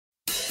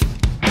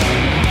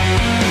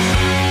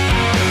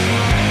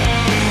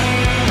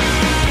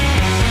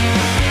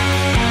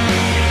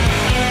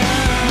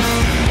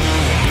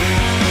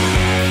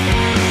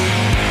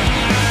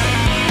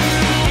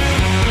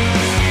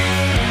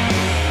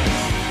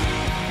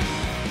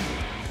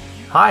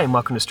Hi, and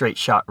welcome to Straight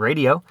Shot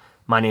Radio.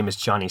 My name is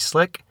Johnny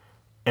Slick,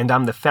 and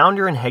I'm the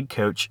founder and head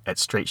coach at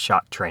Straight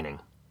Shot Training.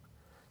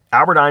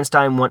 Albert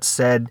Einstein once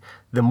said,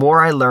 "The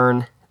more I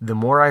learn, the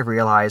more I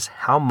realize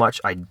how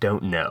much I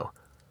don't know."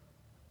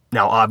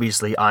 Now,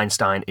 obviously,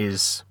 Einstein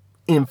is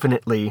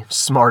infinitely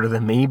smarter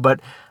than me,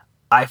 but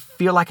I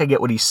feel like I get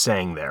what he's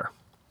saying there.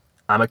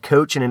 I'm a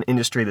coach in an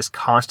industry that's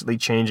constantly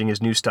changing as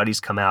new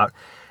studies come out,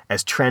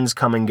 as trends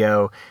come and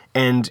go,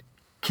 and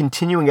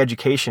continuing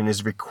education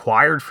is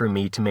required for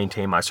me to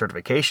maintain my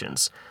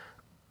certifications.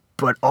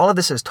 But all of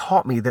this has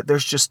taught me that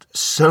there's just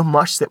so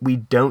much that we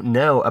don't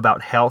know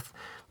about health,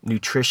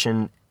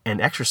 nutrition,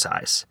 and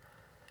exercise.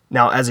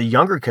 Now, as a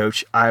younger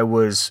coach, I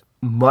was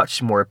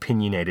much more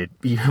opinionated,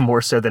 even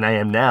more so than I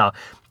am now,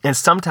 and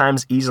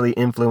sometimes easily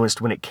influenced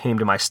when it came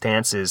to my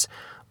stances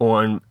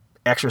on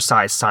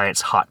exercise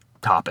science hot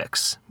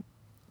topics,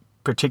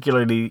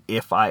 particularly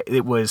if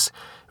it was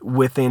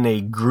within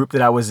a group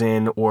that I was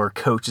in or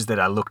coaches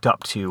that I looked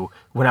up to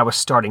when I was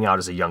starting out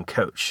as a young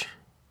coach.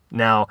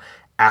 Now,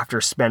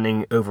 after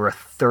spending over a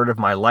third of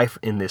my life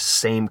in this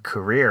same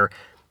career,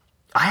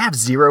 I have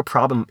zero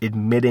problem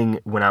admitting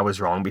when I was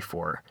wrong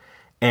before.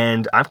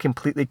 And I'm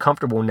completely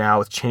comfortable now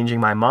with changing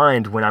my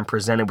mind when I'm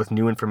presented with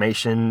new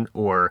information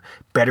or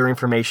better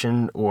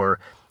information or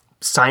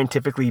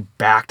scientifically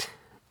backed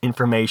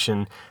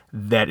information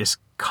that is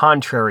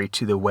contrary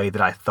to the way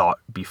that I thought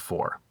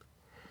before.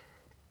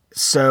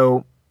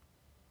 So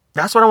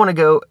that's what I want to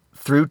go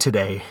through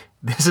today.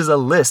 This is a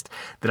list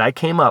that I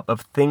came up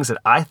of things that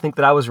I think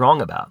that I was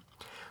wrong about,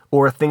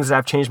 or things that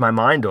I've changed my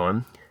mind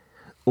on,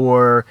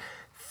 or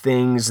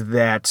things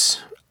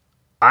that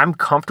I'm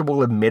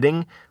comfortable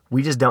admitting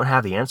we just don't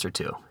have the answer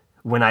to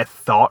when I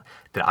thought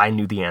that I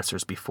knew the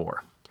answers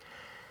before.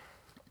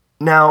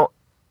 Now,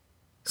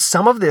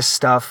 some of this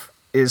stuff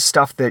is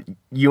stuff that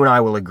you and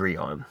I will agree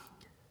on,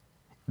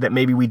 that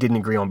maybe we didn't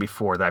agree on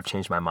before that I've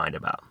changed my mind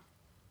about.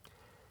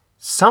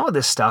 Some of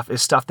this stuff is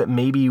stuff that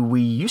maybe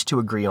we used to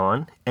agree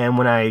on, and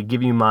when I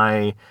give you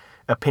my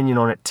opinion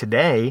on it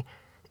today,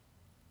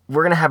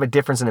 we're going to have a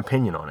difference in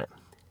opinion on it.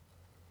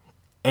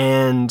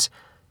 And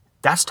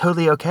that's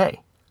totally okay.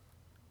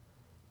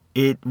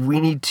 We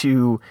need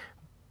to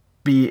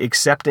be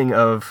accepting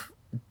of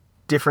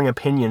differing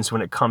opinions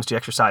when it comes to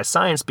exercise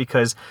science,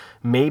 because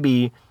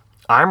maybe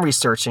I'm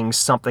researching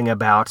something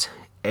about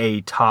a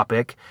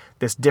topic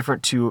that's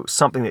different to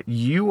something that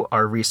you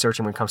are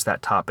researching when it comes to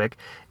that topic.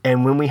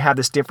 And when we have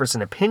this difference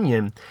in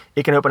opinion,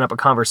 it can open up a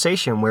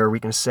conversation where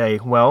we can say,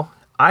 well,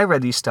 I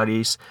read these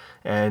studies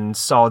and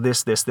saw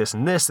this,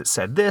 and this that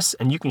said this,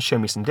 and you can show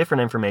me some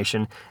different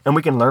information, and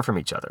we can learn from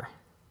each other.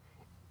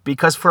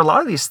 Because for a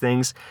lot of these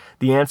things,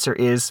 the answer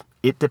is,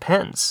 it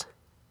depends.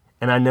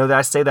 And I know that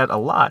I say that a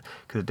lot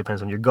because it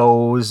depends on your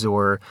goals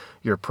or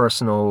your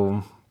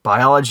personal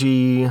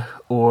biology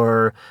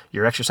or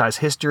your exercise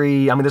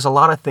history. I mean, there's a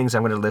lot of things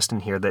I'm going to list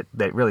in here that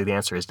really the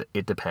answer is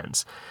it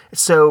depends.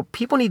 So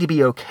people need to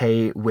be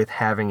okay with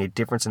having a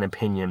difference in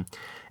opinion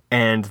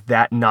and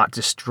that not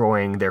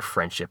destroying their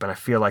friendship. And I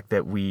feel like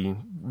that we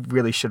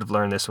really should have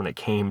learned this when it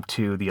came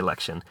to the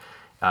election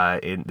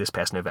in this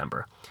past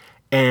November.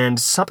 And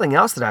something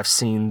else that I've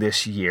seen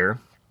this year,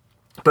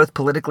 both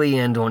politically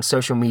and on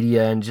social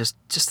media and just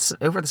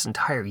over this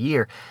entire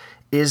year,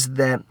 is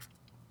that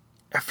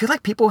I feel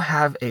like people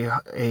have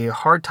a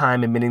hard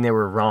time admitting they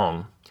were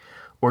wrong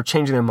or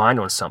changing their mind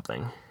on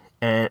something.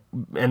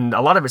 And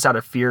a lot of it's out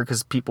of fear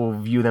because people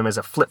view them as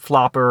a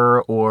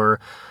flip-flopper or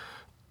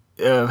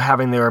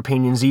having their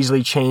opinions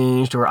easily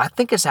changed. Or I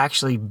think it's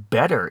actually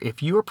better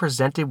if you are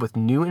presented with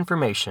new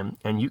information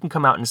and you can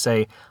come out and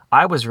say,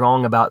 I was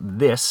wrong about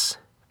this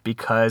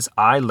because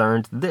I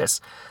learned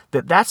this.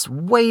 That's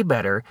way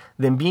better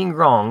than being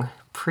wrong,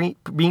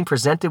 being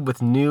presented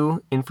with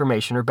new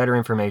information or better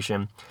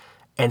information,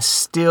 and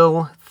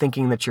still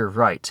thinking that you're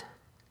right,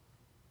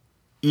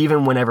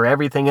 even whenever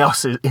everything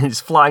else is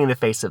flying in the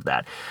face of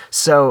that.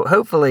 So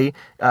hopefully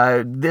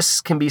this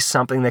can be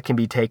something that can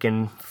be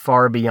taken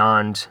far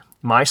beyond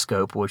my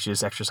scope, which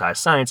is exercise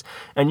science,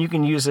 and you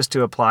can use this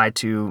to apply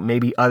to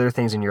maybe other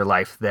things in your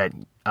life that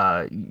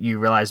you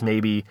realize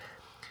maybe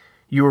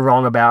you were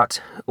wrong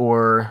about,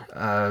 or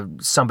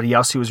somebody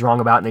else who was wrong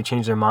about and they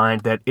changed their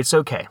mind, that it's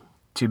okay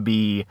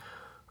to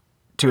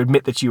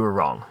admit that you were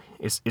wrong.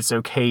 It's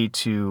okay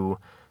to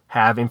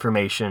have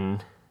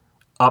information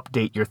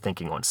update your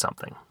thinking on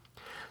something.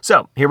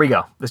 So here we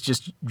go. Let's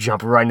just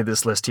jump right into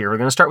this list here. We're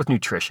going to start with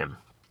nutrition.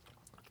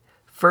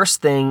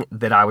 First thing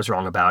that I was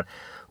wrong about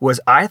was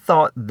I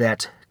thought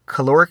that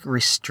caloric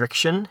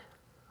restriction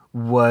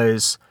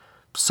was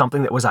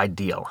something that was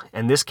ideal.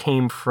 And this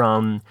came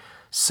from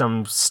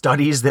some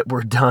studies that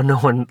were done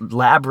on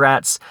lab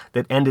rats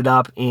that ended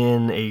up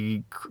in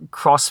a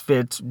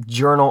CrossFit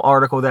journal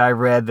article that I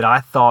read that I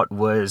thought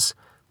was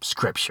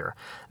scripture,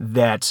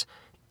 that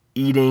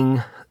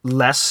eating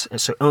less,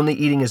 so only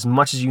eating as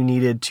much as you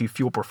needed to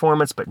fuel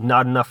performance, but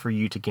not enough for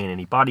you to gain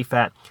any body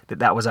fat,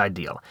 that was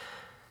ideal.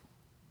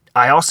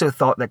 I also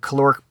thought that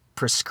caloric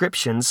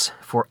prescriptions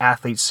for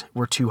athletes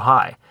were too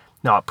high.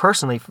 Now,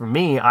 personally, for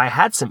me, I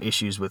had some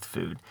issues with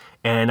food,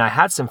 and I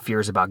had some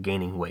fears about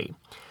gaining weight,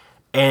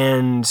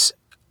 and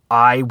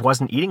I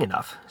wasn't eating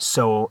enough.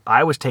 So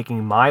I was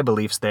taking my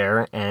beliefs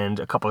there and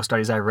a couple of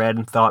studies I read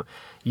and thought,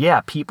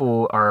 yeah,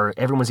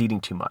 everyone's eating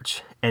too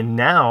much. And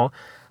now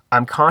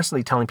I'm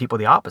constantly telling people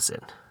the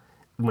opposite.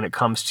 When it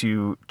comes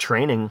to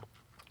training,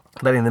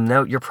 letting them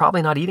know you're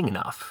probably not eating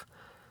enough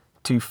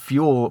to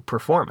fuel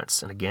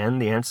performance. And again,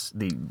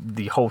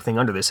 the whole thing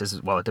under this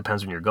is, well, it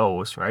depends on your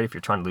goals, right? If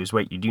you're trying to lose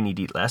weight, you do need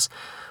to eat less.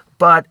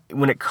 But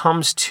when it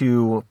comes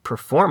to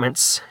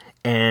performance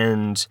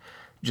and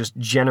just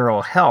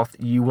general health,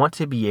 you want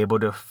to be able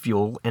to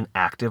fuel an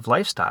active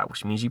lifestyle,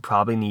 which means you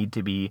probably need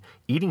to be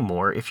eating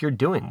more if you're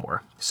doing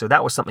more. So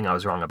that was something I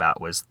was wrong about,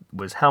 was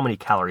how many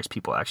calories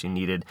people actually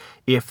needed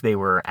if they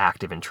were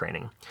active in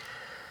training.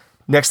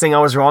 Next thing I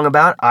was wrong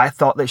about, I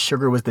thought that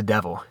sugar was the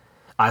devil.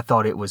 I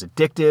thought it was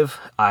addictive.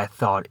 I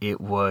thought it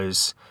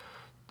was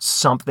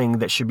something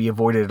that should be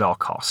avoided at all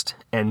costs.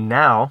 And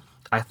now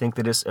I think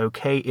that it's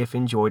okay if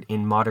enjoyed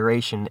in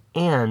moderation,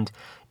 and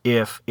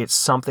if it's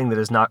something that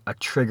is not a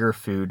trigger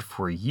food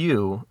for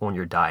you on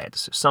your diet.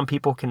 So some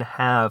people can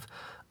have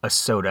a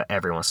soda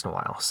every once in a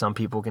while. Some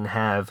people can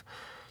have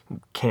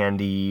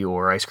candy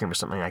or ice cream or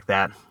something like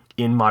that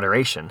in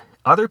moderation.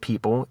 Other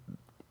people,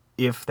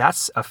 if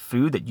that's a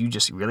food that you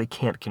just really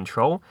can't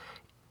control,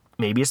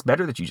 maybe it's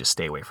better that you just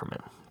stay away from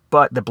it.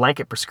 But the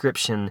blanket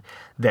prescription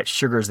that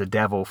sugar is the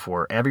devil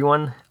for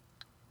everyone,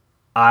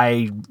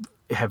 I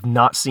have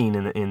not seen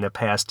in the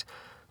past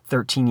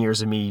 13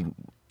 years of me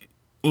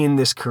in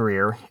this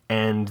career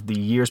and the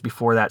years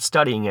before that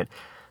studying it.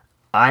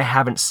 I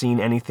haven't seen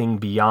anything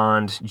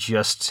beyond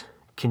just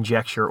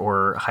conjecture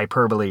or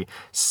hyperbole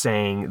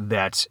saying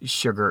that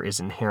sugar is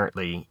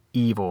inherently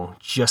evil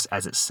just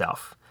as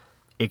itself.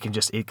 It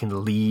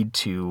can lead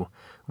to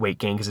weight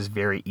gain because it's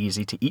very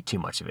easy to eat too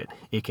much of it.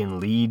 It can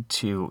lead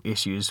to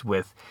issues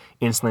with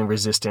insulin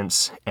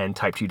resistance and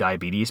type 2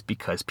 diabetes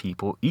because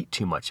people eat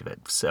too much of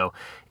it. So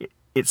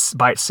it's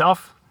by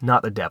itself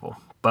not the devil,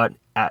 but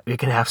it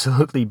can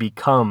absolutely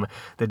become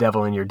the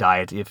devil in your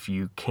diet if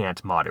you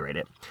can't moderate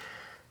it.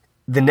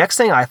 The next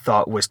thing I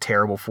thought was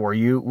terrible for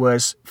you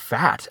was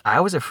fat. I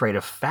was afraid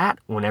of fat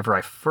whenever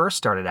I first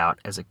started out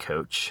as a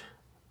coach,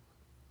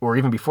 or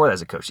even before that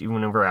as a coach, even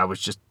whenever I was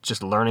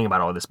just learning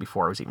about all this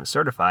before I was even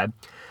certified.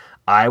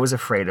 I was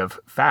afraid of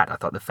fat. I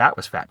thought the fat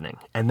was fattening.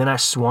 And then I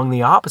swung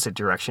the opposite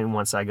direction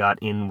once I got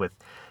in with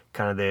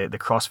kind of the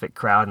CrossFit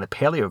crowd and the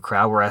paleo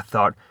crowd, where I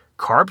thought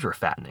carbs were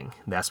fattening.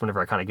 That's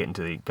whenever I kind of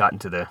got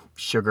into the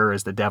sugar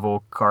is the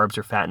devil, carbs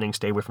are fattening,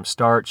 stay away from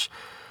starch,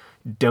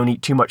 don't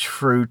eat too much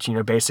fruit,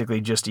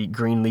 basically just eat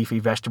green leafy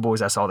vegetables,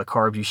 that's all the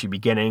carbs you should be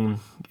getting,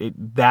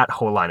 that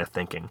whole line of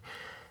thinking.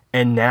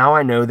 And now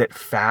I know that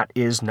fat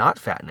is not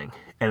fattening,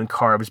 and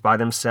carbs by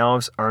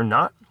themselves are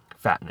not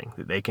fattening.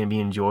 They can be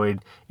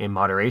enjoyed in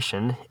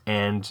moderation,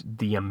 and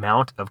the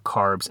amount of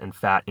carbs and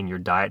fat in your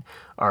diet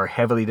are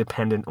heavily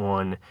dependent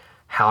on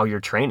how you're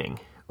training,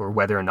 or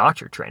whether or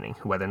not you're training,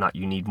 whether or not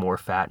you need more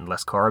fat and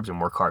less carbs, or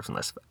more carbs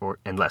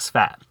and less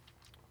fat.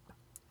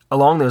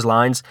 Along those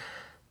lines,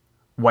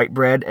 white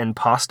bread and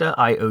pasta,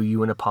 I owe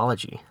you an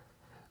apology.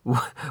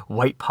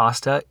 White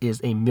pasta is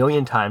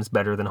 1,000,000 times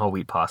better than whole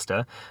wheat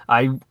pasta.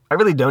 I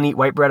really don't eat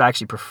white bread. I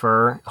actually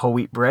prefer whole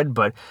wheat bread,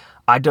 but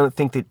I don't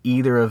think that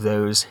either of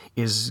those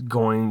is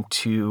going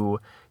to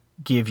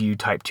give you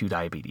type 2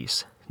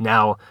 diabetes.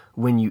 Now,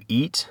 when you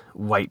eat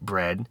white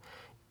bread,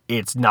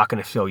 it's not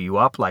going to fill you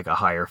up like a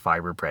higher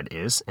fiber bread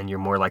is, and you're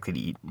more likely to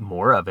eat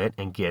more of it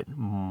and get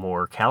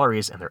more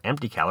calories, and they're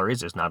empty calories.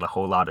 There's no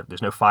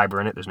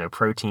fiber in it, there's no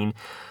protein.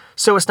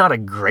 So it's not a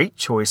great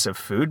choice of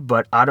food,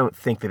 but I don't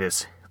think that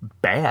it's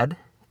bad,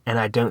 and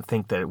I don't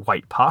think that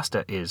white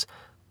pasta is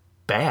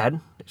bad.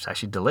 It's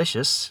actually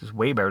delicious. It's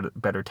way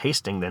better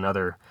tasting than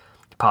other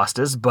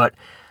pastas, but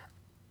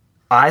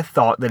I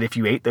thought that if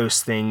you ate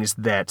those things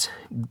that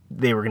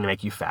they were going to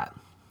make you fat,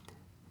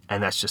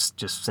 and that's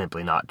just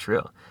simply not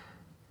true.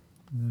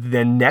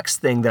 The next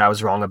thing that I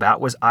was wrong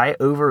about was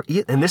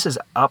and this is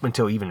up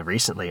until even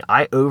recently,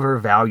 I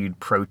overvalued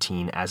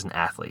protein as an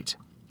athlete.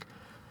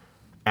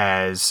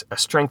 As a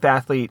strength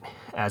athlete,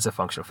 as a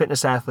functional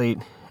fitness athlete,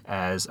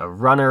 as a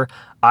runner,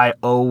 I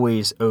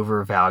always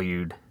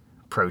overvalued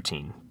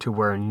protein to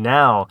where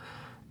now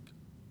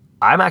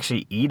I'm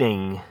actually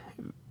eating.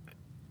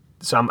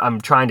 So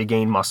I'm trying to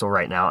gain muscle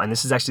right now, and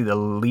this is actually the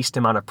least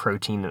amount of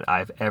protein that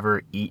I've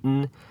ever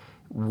eaten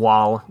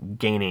while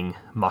gaining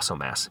muscle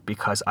mass,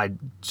 because I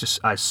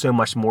so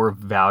much more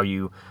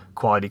value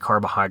quality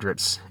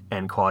carbohydrates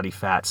and quality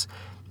fats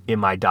in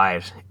my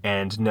diet,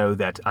 and know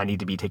that I need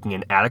to be taking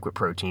in adequate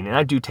protein. And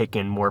I do take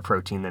in more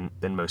protein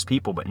than most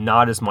people, but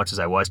not as much as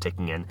I was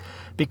taking in,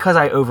 because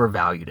I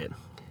overvalued it.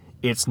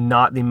 It's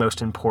not the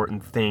most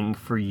important thing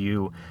for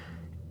you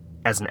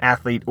as an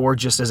athlete or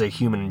just as a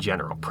human in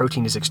general.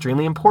 Protein is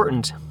extremely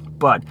important,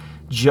 but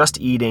just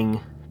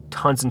eating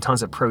tons and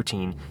tons of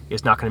protein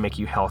is not going to make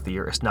you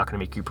healthier. It's not going to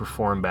make you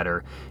perform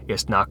better.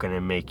 It's not going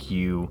to make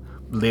you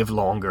live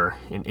longer.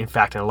 In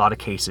fact, in a lot of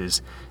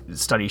cases,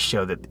 studies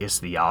show that it's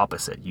the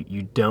opposite.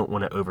 You don't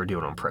want to overdo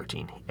it on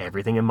protein.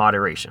 Everything in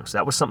moderation. So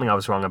that was something I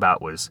was wrong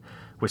about was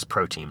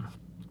protein.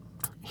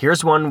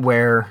 Here's one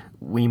where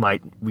we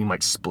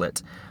might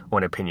split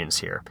on opinions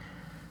here.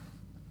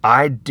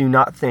 I do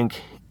not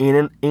think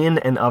in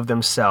and of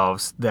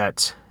themselves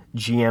that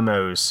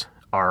GMOs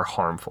are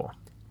harmful.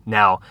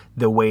 Now,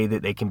 the way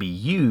that they can be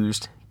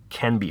used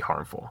can be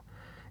harmful.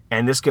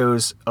 And this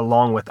goes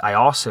along with, I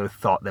also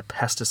thought that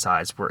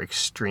pesticides were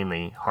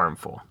extremely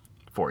harmful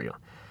for you.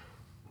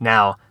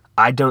 Now,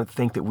 I don't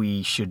think that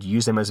we should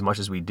use them as much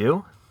as we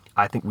do.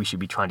 I think we should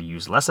be trying to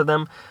use less of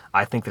them.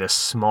 I think that a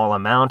small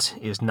amount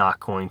is not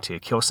going to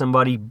kill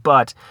somebody,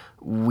 but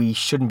we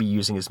shouldn't be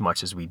using as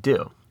much as we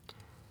do.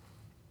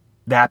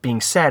 That being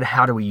said,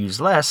 how do we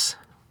use less?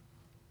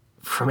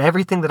 From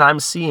everything that I'm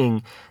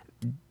seeing,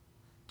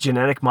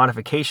 genetic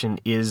modification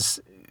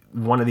is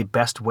one of the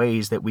best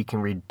ways that we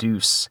can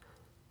reduce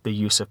the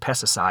use of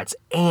pesticides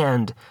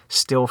and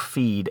still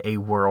feed a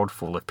world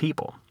full of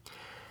people.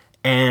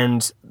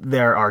 And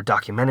there are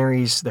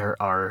documentaries,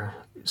 there are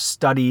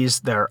studies,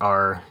 there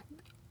are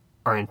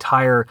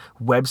entire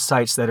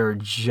websites that are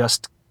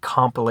just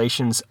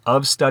compilations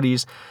of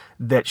studies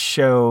that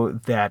show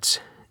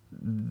that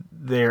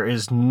there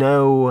is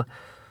no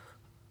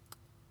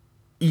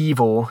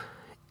evil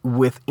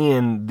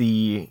within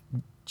the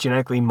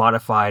genetically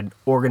modified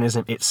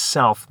organism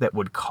itself that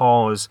would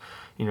cause,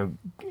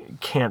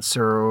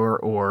 cancer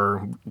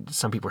or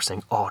some people are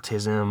saying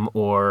autism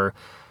or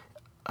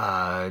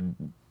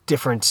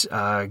different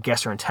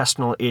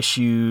gastrointestinal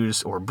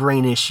issues or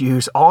brain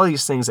issues, all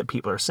these things that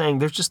people are saying,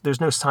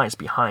 there's no science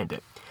behind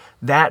it.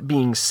 That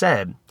being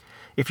said,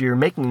 if you're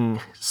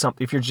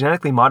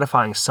genetically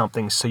modifying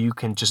something so you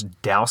can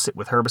just douse it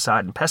with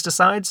herbicide and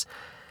pesticides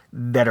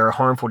that are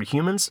harmful to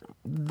humans,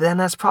 then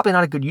that's probably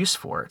not a good use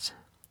for it.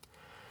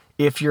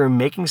 If you're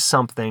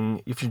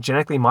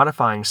genetically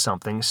modifying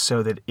something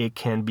so that it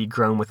can be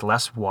grown with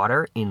less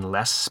water in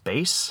less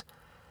space,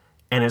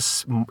 and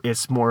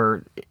it's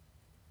more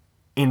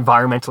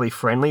environmentally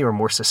friendly or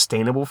more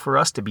sustainable for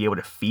us to be able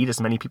to feed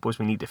as many people as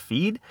we need to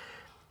feed,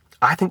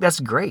 I think that's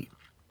great.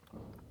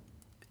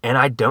 And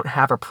I don't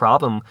have a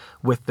problem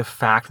with the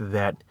fact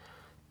that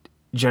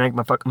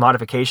genetic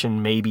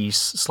modification may be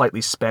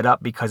slightly sped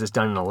up because it's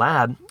done in a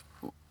lab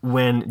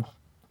when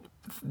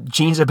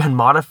genes have been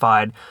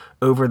modified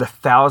over the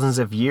thousands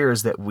of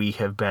years that we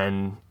have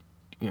been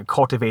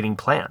cultivating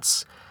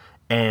plants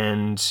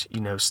and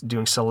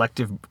doing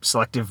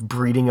selective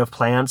breeding of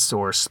plants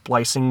or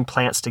splicing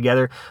plants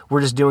together.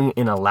 We're just doing it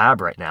in a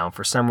lab right now.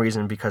 For some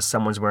reason, because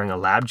someone's wearing a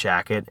lab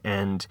jacket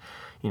and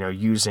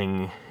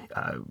using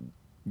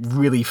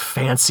really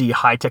fancy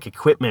high-tech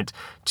equipment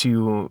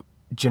to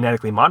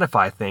genetically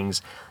modify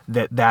things,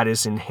 that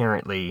is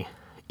inherently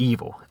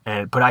evil.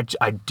 But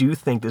I do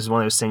think this is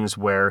one of those things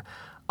where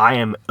I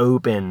am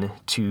open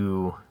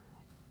to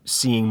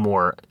seeing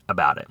more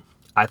about it.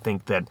 I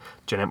think that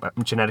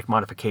genetic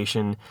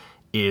modification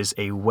is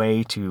a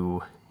way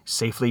to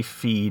safely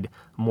feed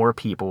more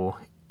people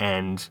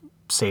and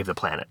save the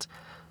planet.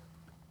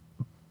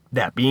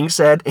 That being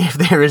said, if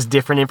there is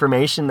different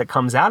information that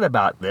comes out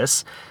about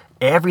this,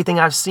 everything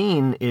I've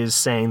seen is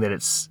saying that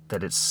it's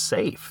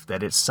safe,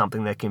 that it's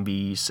something that can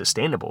be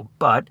sustainable.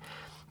 But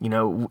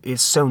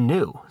it's so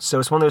new. So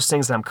it's one of those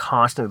things that I'm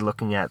constantly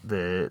looking at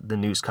the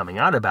news coming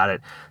out about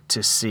it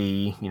to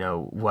see,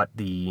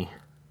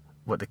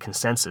 what the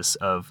consensus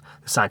of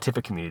the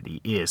scientific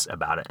community is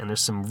about it. And there's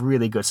some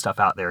really good stuff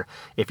out there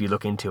if you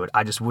look into it.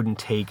 I just wouldn't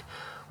take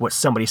what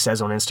somebody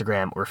says on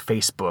Instagram or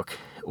Facebook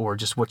or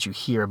just what you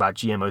hear about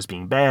GMOs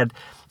being bad.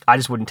 I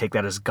just wouldn't take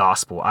that as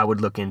gospel. I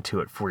would look into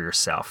it for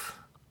yourself.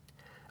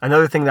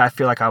 Another thing that I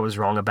feel like I was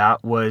wrong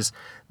about was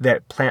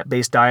that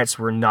plant-based diets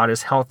were not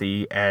as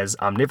healthy as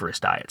omnivorous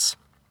diets.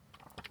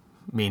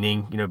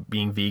 Meaning,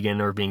 being vegan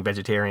or being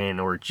vegetarian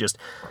or just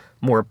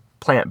more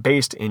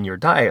plant-based in your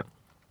diet.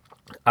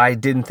 I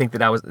didn't think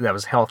that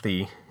was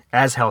healthy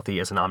as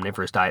an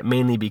omnivorous diet,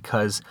 mainly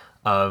because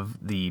of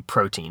the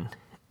protein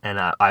and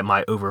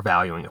my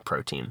overvaluing of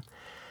protein.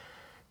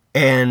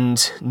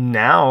 And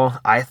now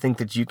I think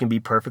that you can be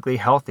perfectly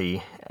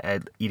healthy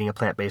at eating a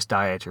plant-based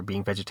diet or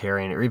being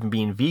vegetarian or even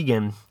being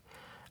vegan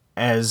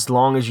as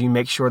long as you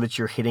make sure that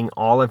you're hitting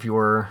all of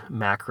your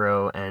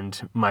macro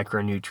and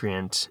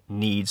micronutrient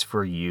needs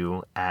for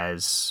you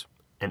as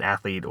an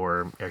athlete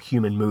or a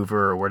human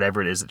mover or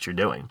whatever it is that you're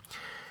doing.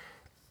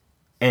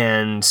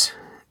 And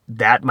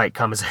that might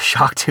come as a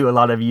shock to a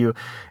lot of you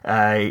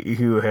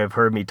who have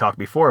heard me talk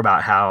before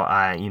about how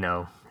I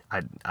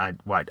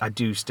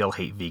do still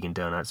hate vegan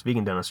donuts.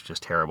 Vegan donuts are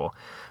just terrible.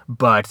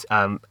 But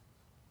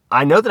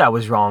I know that I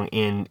was wrong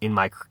in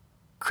my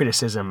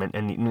criticism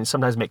and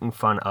sometimes making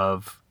fun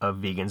of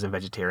vegans and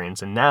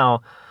vegetarians. And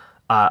now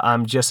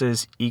I'm just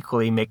as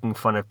equally making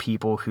fun of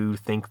people who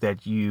think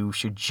that you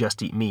should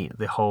just eat meat,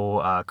 the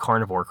whole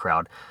carnivore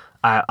crowd.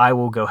 I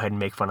will go ahead and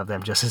make fun of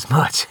them just as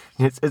much.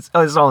 It's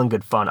all in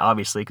good fun,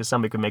 obviously, because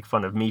somebody could make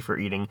fun of me for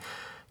eating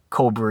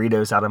cold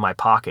burritos out of my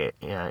pocket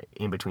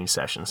in between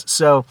sessions.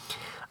 So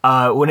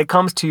When it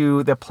comes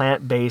to the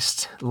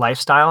plant-based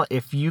lifestyle,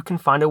 if you can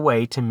find a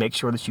way to make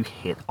sure that you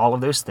hit all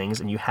of those things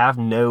and you have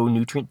no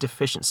nutrient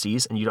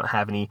deficiencies and you don't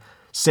have any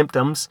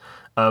symptoms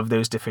of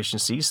those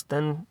deficiencies,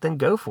 then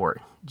go for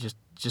it.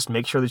 Just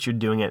make sure that you're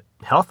doing it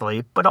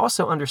healthily, but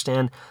also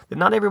understand that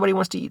not everybody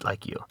wants to eat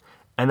like you,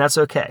 and that's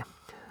okay.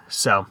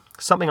 So,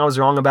 something I was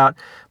wrong about,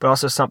 but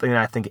also something that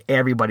I think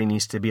everybody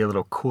needs to be a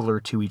little cooler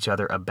to each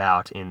other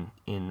about in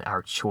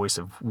our choice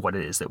of what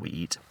it is that we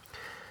eat.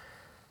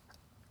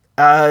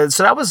 So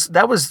that was.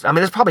 I mean,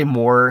 there's probably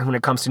more when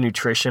it comes to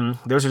nutrition.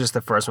 Those are just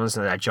the first ones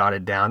that I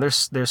jotted down.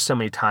 There's so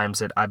many times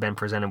that I've been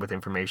presented with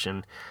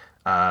information.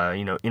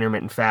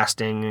 Intermittent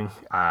fasting.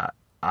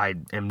 I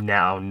am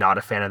now not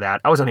a fan of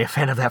that. I was only a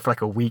fan of that for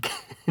like a week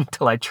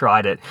until I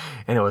tried it,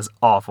 and it was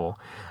awful.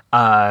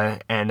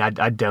 And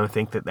I don't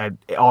think that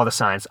all the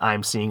science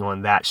I'm seeing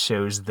on that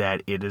shows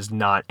that it is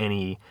not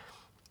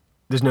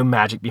there's no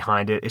magic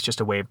behind it. It's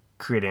just a way of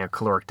creating a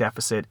caloric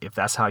deficit. If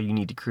that's how you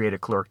need to create a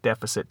caloric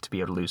deficit to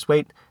be able to lose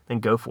weight, then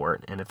go for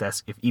it. And if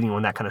eating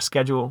on that kind of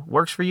schedule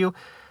works for you,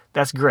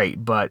 that's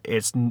great. But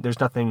there's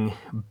nothing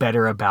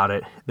better about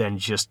it than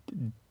just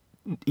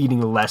eating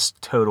less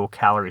total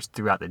calories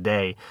throughout the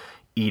day,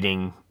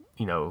 eating,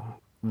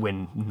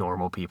 when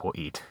normal people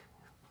eat.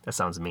 That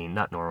sounds mean,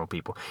 not normal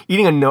people.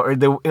 Eating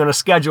on a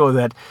schedule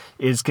that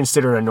is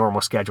considered a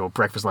normal schedule,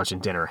 breakfast, lunch,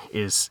 and dinner,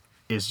 is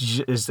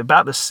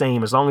about the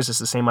same, as long as it's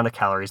the same amount of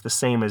calories, the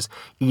same as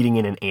eating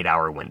in an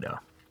 8-hour window.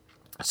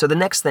 So the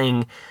next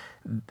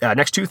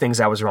two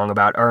things I was wrong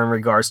about are in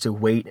regards to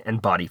weight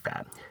and body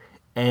fat.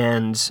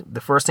 And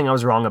the first thing I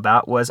was wrong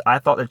about was I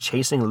thought that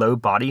chasing low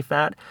body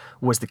fat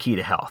was the key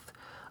to health.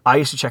 I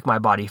used to check my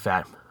body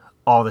fat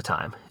all the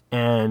time,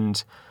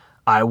 and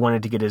I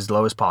wanted to get as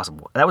low as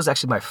possible. That was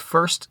actually my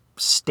first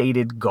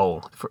stated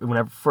goal when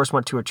I first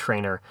went to a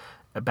trainer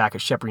back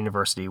at Shepherd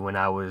University when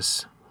I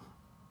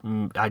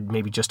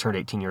maybe just turned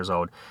 18 years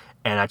old,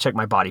 and I checked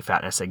my body fat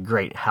and I said,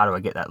 great, how do I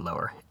get that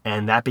lower?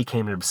 And that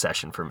became an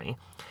obsession for me.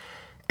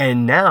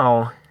 And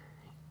now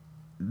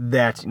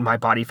that my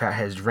body fat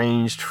has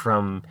ranged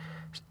from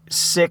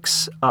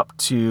 6 up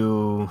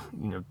to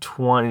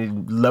 20,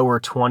 lower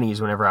 20s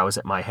whenever I was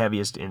at my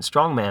heaviest in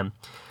strongman,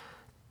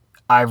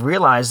 I've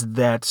realized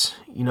that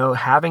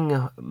having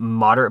a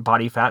moderate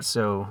body fat,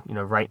 so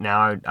right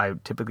now I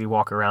typically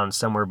walk around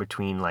somewhere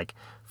between like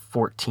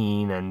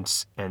 14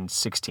 and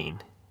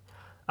 16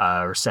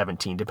 or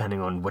 17,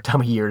 depending on what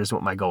time of year it is,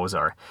 what my goals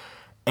are.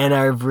 And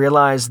I've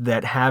realized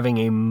that having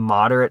a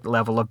moderate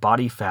level of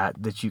body fat,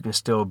 that you can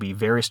still be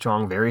very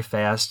strong, very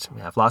fast,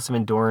 have lots of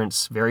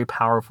endurance, very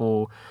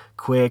powerful,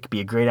 quick, be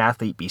a great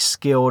athlete, be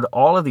skilled,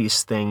 all of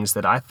these things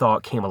that I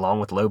thought came along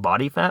with low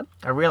body fat.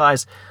 I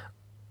realized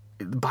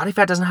body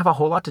fat doesn't have a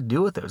whole lot to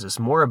do with those. It's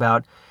more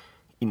about,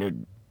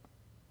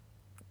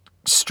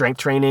 strength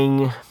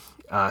training,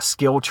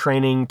 skill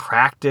training,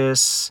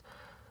 practice,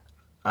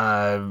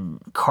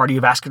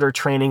 cardiovascular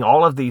training,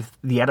 all of the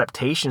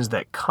adaptations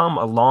that come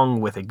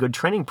along with a good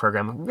training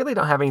program really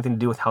don't have anything to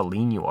do with how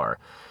lean you are,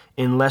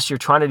 unless you're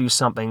trying to do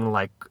something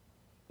like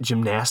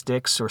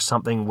gymnastics or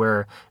something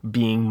where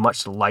being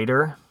much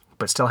lighter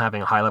but still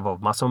having a high level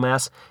of muscle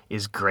mass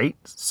is great.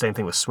 Same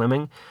thing with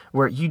swimming,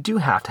 where you do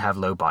have to have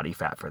low body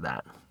fat for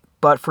that.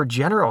 But for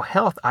general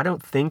health, I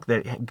don't think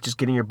that just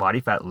getting your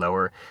body fat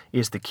lower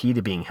is the key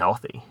to being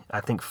healthy.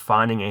 I think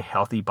finding a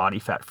healthy body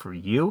fat for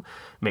you,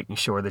 making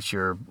sure that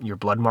your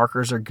blood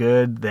markers are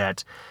good,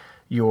 that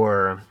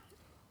your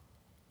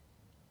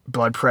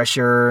blood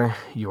pressure,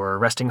 your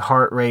resting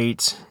heart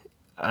rate,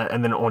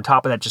 and then on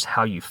top of that, just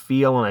how you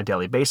feel on a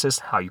daily basis,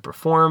 how you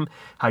perform,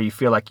 how you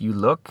feel like you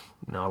look.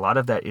 A lot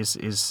of that is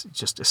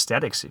just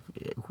aesthetics,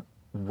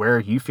 where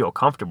you feel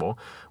comfortable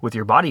with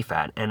your body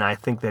fat. And I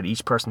think that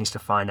each person needs to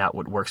find out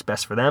what works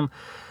best for them.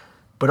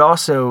 But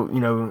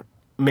also,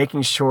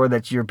 making sure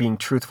that you're being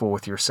truthful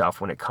with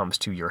yourself when it comes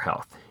to your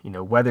health.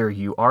 Whether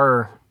you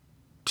are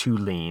too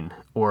lean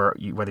or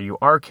whether you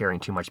are carrying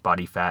too much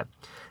body fat,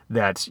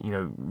 that,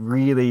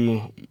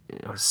 really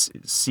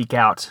seek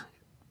out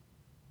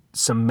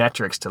some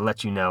metrics to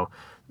let you know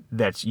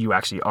that you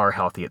actually are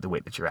healthy at the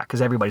weight that you're at,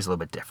 because everybody's a little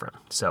bit different.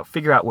 So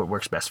figure out what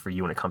works best for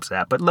you when it comes to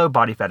that. But low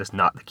body fat is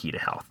not the key to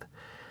health.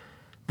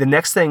 The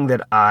next thing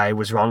that I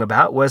was wrong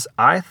about was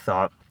I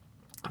thought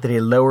that a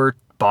lower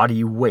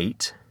body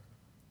weight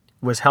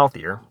was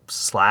healthier,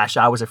 /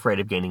 I was afraid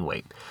of gaining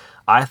weight.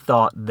 I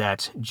thought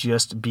that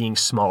just being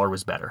smaller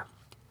was better.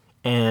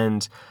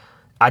 And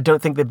I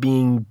don't think that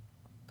being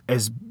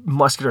as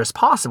muscular as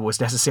possible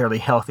is necessarily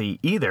healthy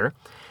either.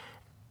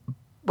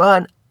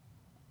 But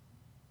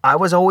I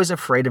was always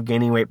afraid of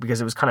gaining weight because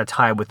it was kind of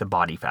tied with the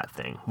body fat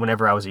thing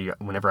whenever I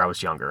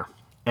was younger.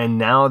 And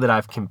now that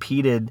I've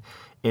competed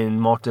in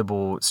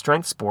multiple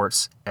strength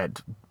sports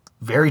at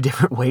very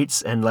different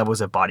weights and levels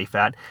of body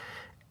fat,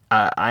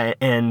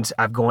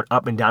 I've gone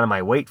up and down in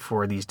my weight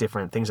for these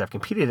different things I've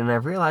competed in, and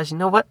I've realized,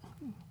 what?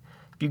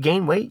 If you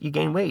gain weight, you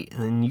gain weight,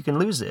 and then you can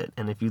lose it.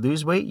 And if you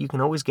lose weight, you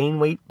can always gain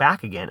weight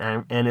back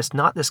again. And it's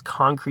not this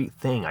concrete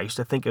thing. I used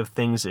to think of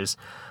things as,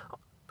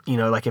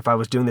 like if I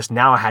was doing this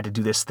now, I had to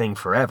do this thing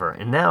forever.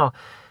 And now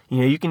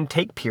You can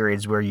take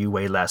periods where you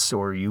weigh less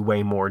or you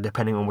weigh more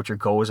depending on what your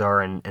goals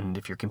are and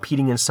if you're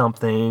competing in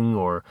something,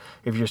 or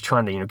if you're just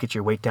trying to, get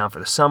your weight down for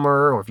the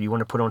summer, or if you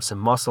want to put on some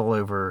muscle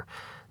over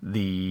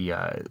the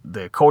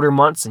colder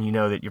months and you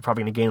know that you're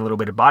probably going to gain a little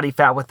bit of body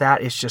fat with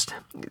that. It's just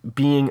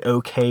being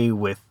okay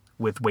with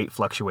weight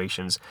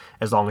fluctuations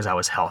as long as I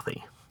was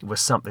healthy. It was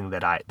something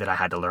that I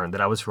had to learn that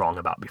I was wrong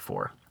about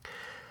before.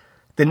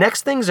 The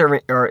next things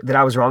that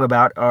I was wrong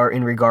about are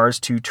in regards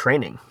to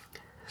training.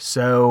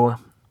 So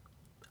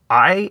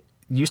I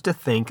used to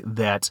think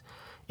that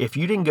if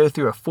you didn't go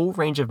through a full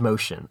range of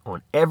motion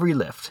on every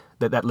lift,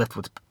 that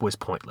lift was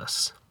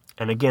pointless.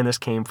 And again, this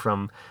came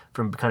from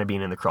kind of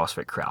being in the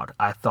CrossFit crowd.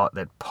 I thought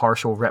that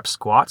partial rep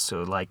squats,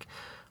 so like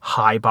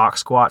high box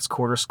squats,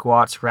 quarter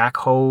squats, rack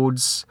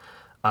holds,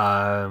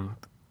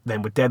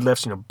 then with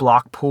deadlifts,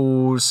 block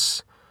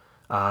pulls,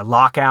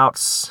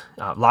 lockouts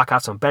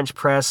on bench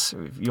press.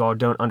 If you all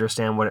don't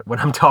understand what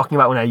I'm talking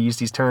about when I use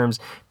these terms,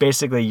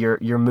 basically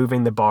you're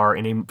moving the bar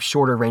in a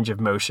shorter range of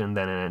motion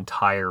than an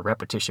entire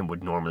repetition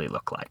would normally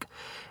look like.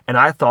 And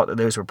I thought that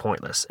those were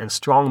pointless. And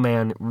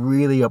Strongman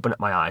really opened up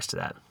my eyes to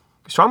that.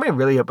 Strongman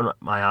really opened up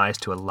my eyes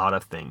to a lot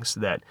of things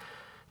that,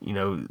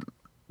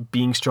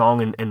 being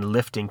strong and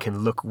lifting can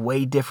look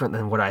way different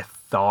than what I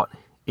thought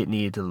it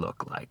needed to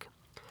look like.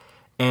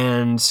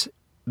 And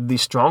the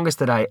strongest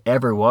that I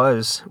ever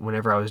was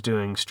whenever I was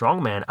doing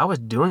Strongman, I was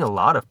doing a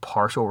lot of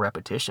partial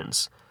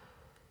repetitions.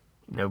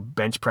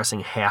 Bench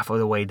pressing half of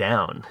the way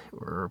down,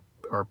 or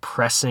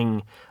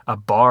pressing a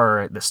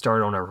bar that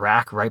started on a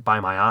rack right by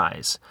my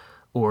eyes,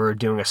 or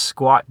doing a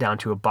squat down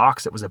to a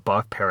box that was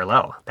above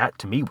parallel. That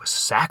to me was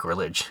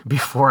sacrilege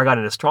before I got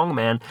into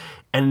Strongman.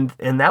 And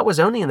that was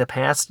only in the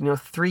past,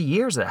 3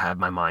 years that I had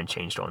my mind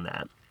changed on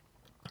that.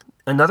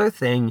 Another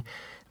thing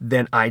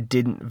that I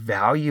didn't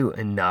value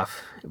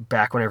enough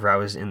back whenever I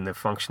was in the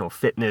functional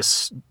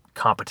fitness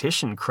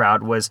competition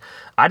crowd was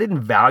I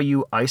didn't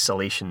value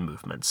isolation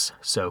movements.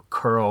 So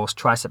curls,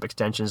 tricep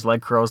extensions,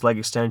 leg curls, leg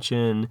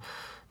extension,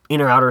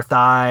 inner outer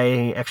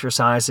thigh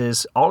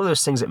exercises, all of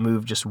those things that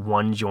move just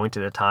one joint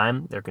at a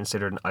time, they're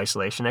considered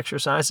isolation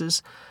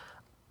exercises.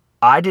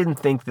 I didn't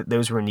think that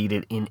those were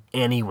needed in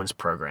anyone's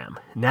program.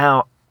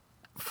 Now,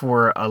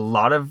 for a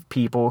lot of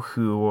people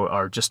who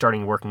are just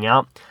starting working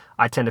out,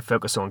 I tend to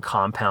focus on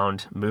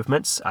compound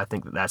movements. I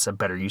think that that's a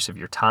better use of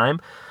your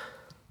time.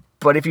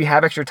 But if you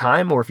have extra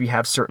time, or if you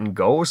have certain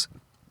goals,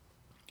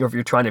 or if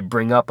you're trying to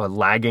bring up a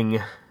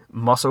lagging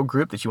muscle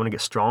group that you want to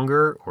get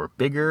stronger or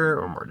bigger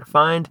or more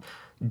defined,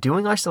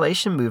 doing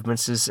isolation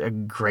movements is a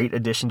great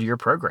addition to your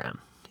program.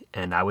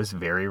 And I was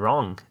very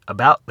wrong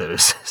about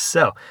those.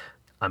 So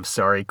I'm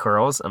sorry,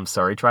 curls. I'm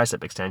sorry,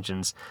 tricep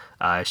extensions.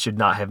 I should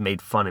not have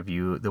made fun of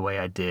you the way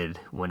I did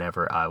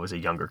whenever I was a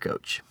younger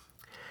coach.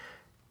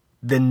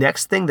 The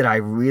next thing that I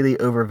really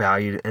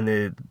overvalued,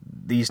 and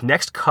these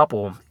next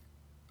couple,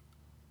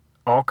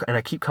 and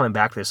I keep coming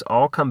back to this,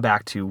 all come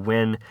back to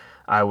when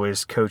I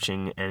was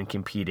coaching and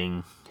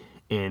competing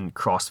in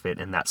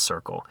CrossFit in that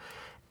circle.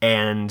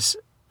 And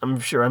I'm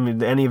sure,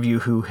 any of you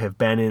who have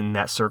been in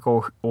that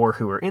circle or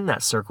who are in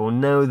that circle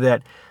know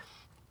that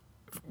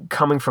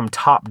coming from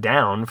top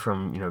down,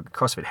 from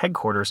CrossFit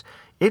headquarters,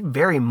 it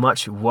very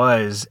much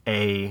was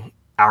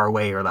our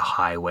way or the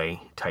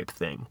highway type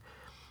thing.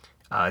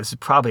 This is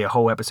probably a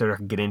whole episode I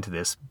could get into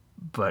this,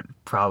 but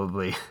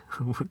probably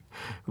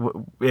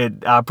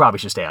I probably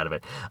should stay out of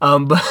it.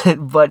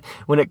 But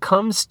when it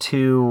comes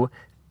to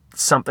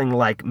something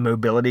like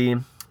mobility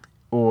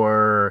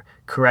or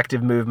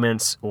corrective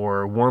movements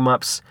or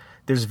warm-ups,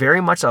 there's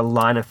very much a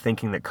line of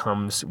thinking that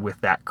comes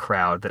with that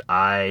crowd that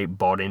I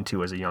bought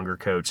into as a younger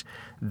coach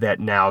that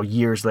now,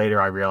 years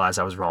later, I realize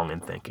I was wrong in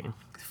thinking.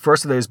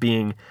 First of those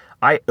being,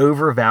 I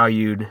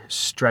overvalued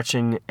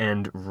stretching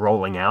and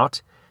rolling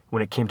out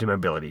when it came to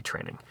mobility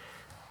training.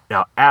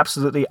 Now,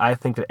 absolutely, I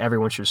think that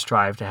everyone should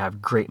strive to have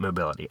great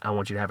mobility. I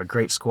want you to have a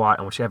great squat.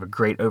 I want you to have a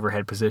great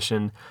overhead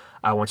position.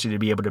 I want you to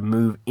be able to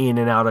move in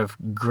and out of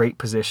great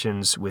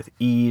positions with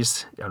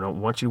ease. I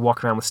don't want you to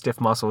walk around with stiff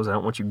muscles. I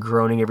don't want you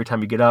groaning every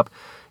time you get up.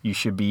 You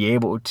should be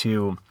able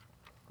to,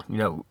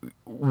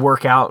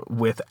 work out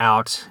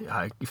without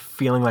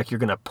feeling like you're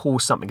going to pull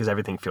something because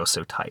everything feels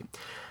so tight.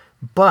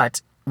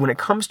 But when it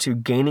comes to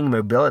gaining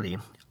mobility,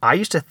 I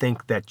used to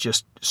think that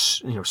just,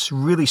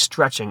 really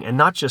stretching, and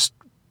not just,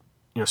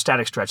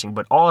 static stretching,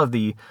 but all of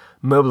the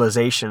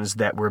mobilizations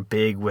that were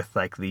big with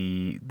like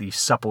the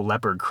supple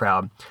leopard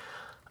crowd,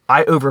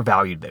 I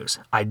overvalued those.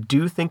 I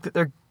do think that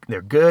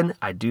they're good.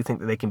 I do think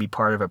that they can be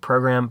part of a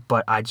program,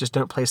 but I just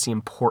don't place the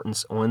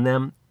importance on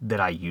them that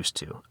I used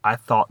to. I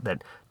thought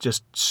that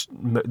just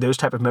those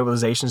type of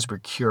mobilizations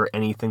would cure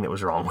anything that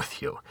was wrong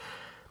with you.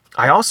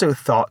 I also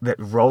thought that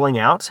rolling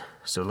out,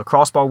 so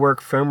lacrosse ball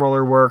work, foam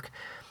roller work,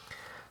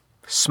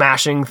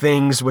 smashing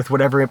things with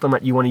whatever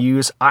implement you want to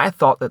use, I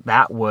thought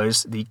that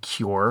was the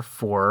cure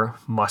for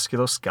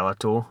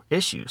musculoskeletal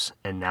issues.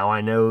 And now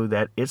I know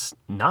that it's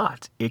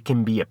not. It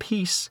can be a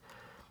piece,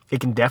 It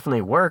can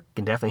definitely work,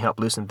 can definitely help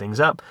loosen things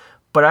up,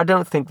 but I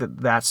don't think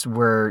that that's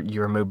where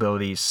your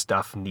mobility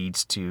stuff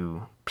needs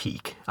to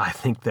peak. I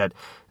think that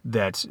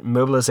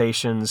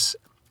mobilizations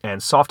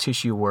and soft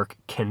tissue work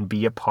can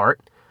be a part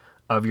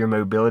of your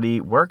mobility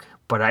work,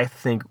 but I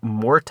think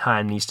more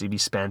time needs to be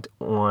spent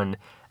on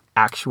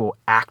actual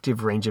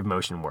active range of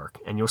motion work.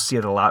 And you'll see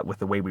it a lot with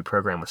the way we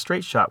program with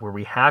Straight Shot, where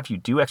we have you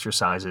do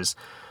exercises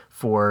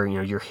for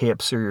your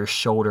hips or your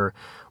shoulder,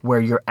 where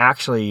you're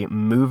actually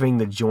moving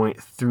the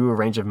joint through a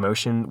range of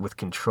motion with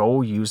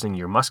control, using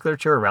your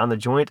musculature around the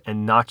joint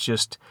and not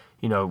just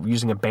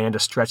using a band to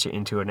stretch it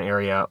into an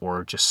area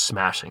or just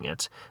smashing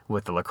it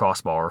with the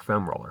lacrosse ball or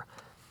foam roller.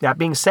 That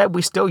being said,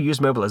 we still use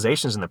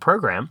mobilizations in the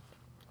program,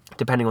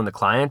 depending on the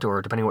client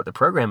or depending on what the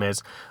program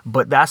is,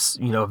 but that's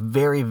a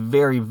very,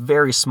 very,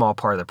 very small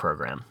part of the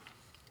program.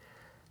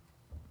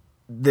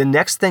 The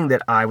next thing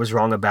that I was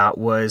wrong about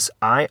was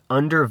I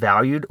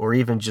undervalued or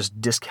even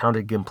just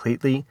discounted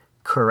completely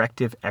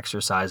corrective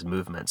exercise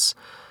movements.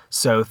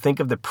 So think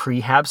of the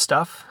prehab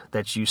stuff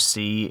that you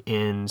see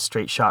in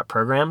Straight Shot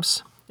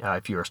programs,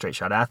 if you're a Straight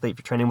Shot athlete, if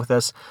you're training with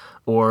us,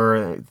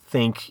 or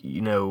think,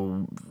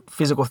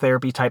 physical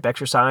therapy type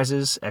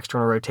exercises,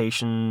 external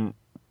rotation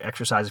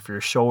exercises for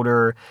your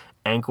shoulder,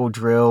 ankle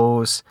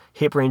drills,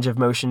 hip range of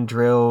motion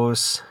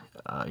drills,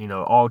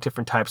 all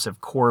different types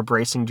of core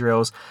bracing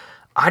drills.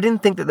 I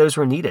didn't think that those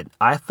were needed.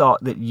 I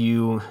thought that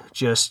you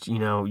just,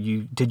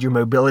 you did your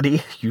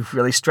mobility, you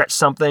really stretched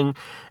something,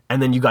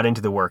 and then you got into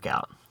the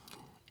workout.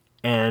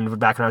 And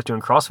back when I was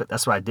doing CrossFit,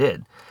 that's what I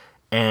did.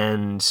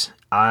 And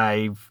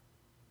I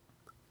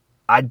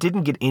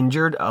didn't get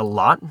injured a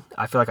lot.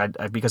 I feel like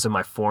I because of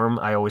my form,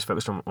 I always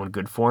focused on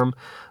good form.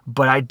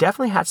 But I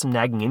definitely had some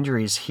nagging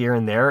injuries here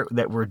and there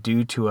that were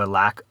due to a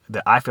lack,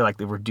 that I feel like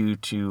they were due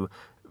to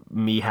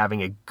me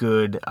having a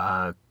good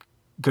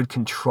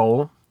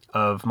control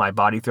of my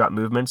body throughout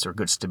movements, or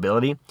good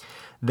stability,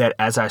 that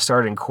as I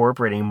started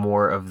incorporating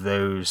more of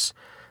those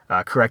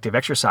corrective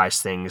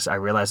exercise things, I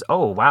realized,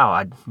 oh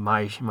wow,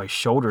 my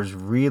shoulders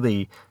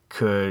really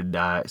could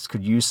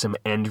use some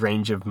end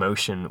range of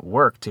motion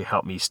work to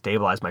help me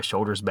stabilize my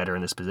shoulders better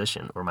in this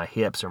position, or my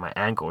hips or my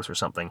ankles or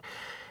something.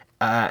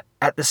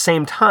 At the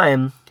same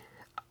time,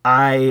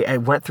 I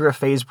went through a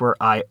phase where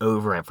I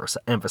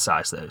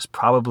overemphasized those.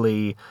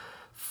 Probably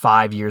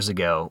 5 years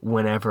ago,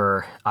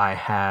 whenever I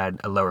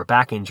had a lower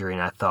back injury,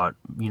 and I thought,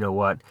 you know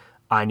what,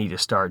 I need to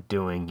start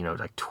doing,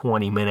 like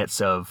 20 minutes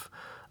of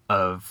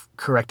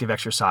corrective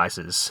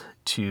exercises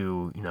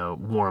to,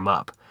 warm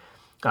up.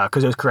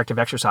 Because those corrective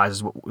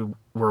exercises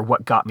were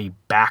what got me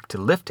back to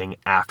lifting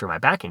after my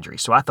back injury.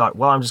 So I thought,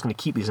 well, I'm just going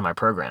to keep these in my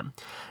program.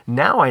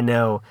 Now I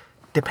know,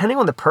 depending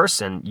on the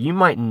person, you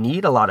might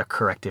need a lot of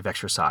corrective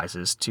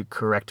exercises to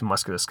correct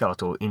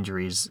musculoskeletal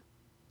injuries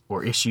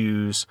or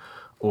issues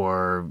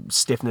or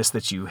stiffness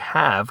that you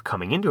have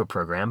coming into a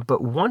program.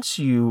 But once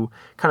you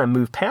kind of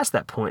move past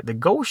that point, the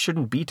goal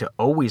shouldn't be to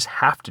always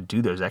have to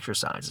do those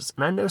exercises.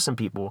 And I know some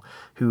people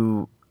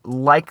who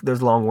like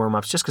those long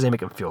warm-ups just because they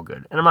make them feel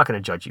good. And I'm not going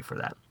to judge you for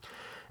that.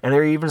 And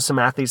there are even some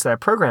athletes that I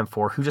program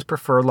for who just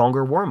prefer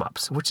longer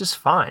warm-ups, which is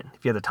fine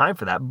if you have the time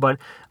for that. But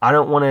I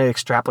don't want to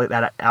extrapolate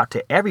that out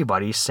to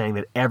everybody, saying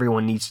that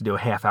everyone needs to do a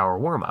half-hour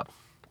warm-up.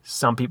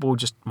 Some people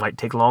just might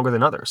take longer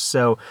than others.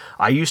 So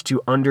I used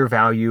to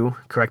undervalue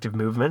corrective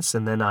movements,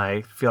 and then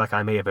I feel like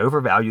I may have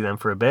overvalued them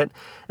for a bit.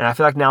 And I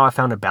feel like now I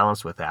found a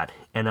balance with that,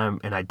 and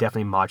I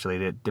definitely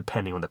modulate it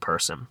depending on the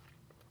person.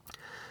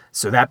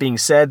 So that being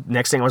said,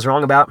 next thing I was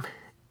wrong about,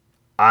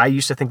 I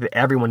used to think that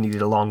everyone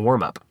needed a long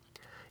warm-up,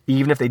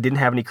 even if they didn't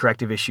have any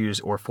corrective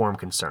issues or form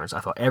concerns. I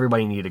thought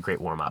everybody needed a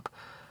great warm-up.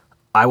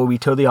 I will be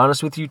totally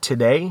honest with you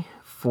today.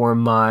 For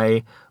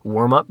my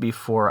warm-up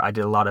before I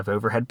did a lot of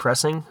overhead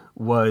pressing,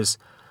 was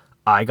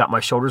I got my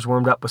shoulders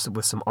warmed up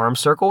with some arm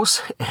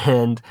circles,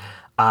 and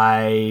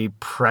I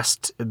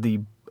pressed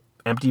the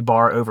empty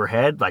bar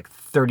overhead like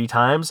 30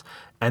 times,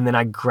 and then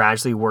I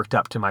gradually worked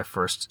up to my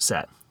first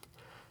set.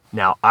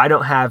 Now, I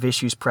don't have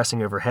issues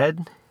pressing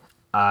overhead.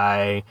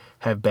 I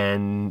have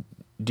been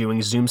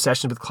doing Zoom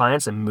sessions with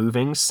clients and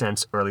moving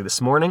since early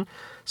this morning,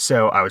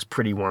 so I was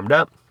pretty warmed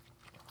up.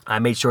 I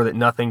made sure that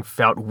nothing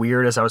felt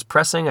weird as I was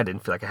pressing. I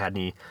didn't feel like I had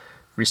any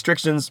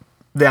restrictions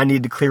that I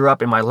needed to clear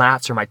up in my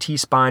lats or my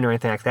T-spine or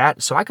anything like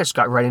that. So I just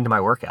got right into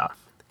my workout.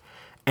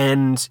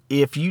 And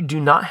if you do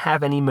not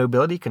have any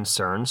mobility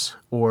concerns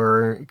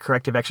or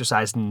corrective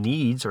exercise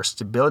needs or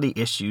stability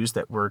issues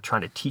that we're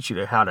trying to teach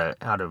you how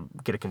to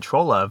get a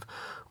control of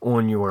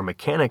on your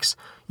mechanics,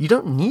 you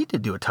don't need to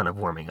do a ton of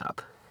warming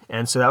up.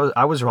 And so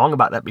I was wrong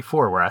about that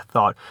before, where I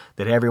thought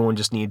that everyone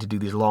just needed to do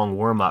these long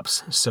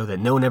warm-ups so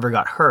that no one ever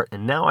got hurt.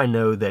 And now I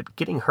know that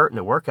getting hurt in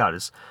a workout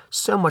is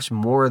so much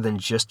more than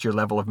just your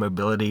level of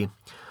mobility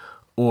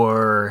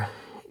or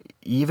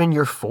even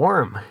your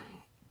form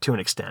to an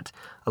extent.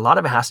 A lot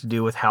of it has to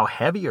do with how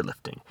heavy you're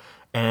lifting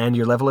and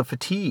your level of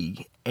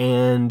fatigue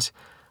and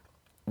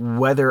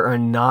whether or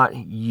not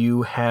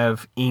you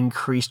have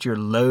increased your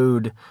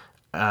load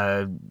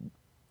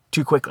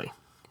too quickly.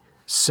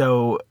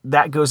 So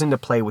that goes into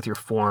play with your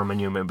form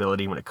and your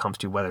mobility when it comes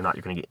to whether or not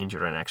you're going to get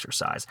injured on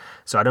exercise.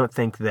 So I don't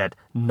think that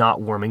not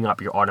warming up,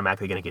 you're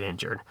automatically going to get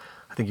injured.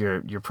 I think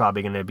you're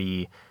probably going to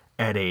be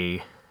at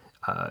a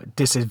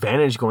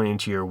disadvantage going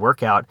into your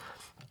workout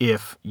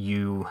if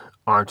you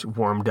aren't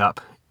warmed up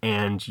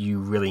and you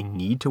really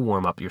need to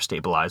warm up your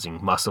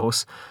stabilizing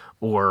muscles,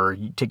 or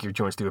you take your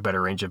joints through a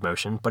better range of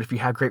motion. But if you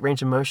have great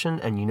range of motion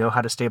and you know how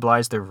to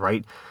stabilize the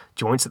right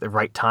joints at the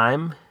right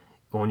time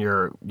on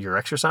your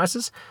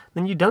exercises,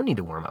 then you don't need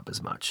to warm up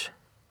as much.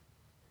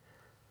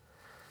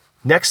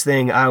 Next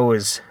thing I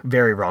was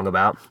very wrong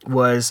about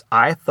was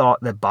I thought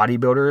that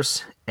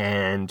bodybuilders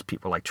and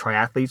people like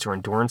triathletes or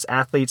endurance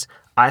athletes,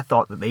 I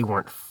thought that they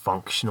weren't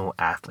functional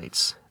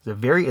athletes. It's a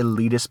very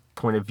elitist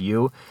point of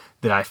view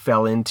that I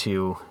fell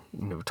into,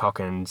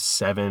 talking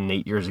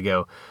 7-8 years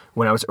ago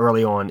when I was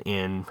early on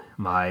in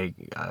my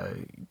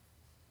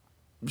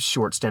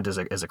short stint as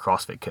a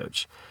CrossFit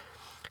coach.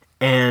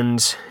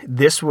 And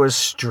this was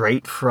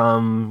straight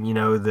from,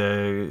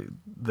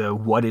 the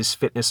What is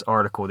Fitness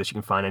article that you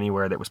can find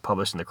anywhere that was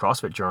published in the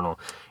CrossFit Journal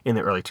in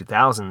the early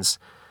 2000s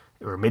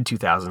or mid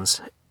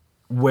 2000s,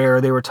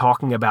 where they were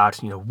talking about,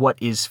 what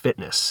is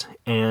fitness,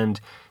 and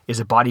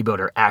is a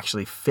bodybuilder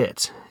actually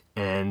fit,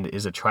 and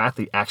is a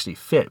triathlete actually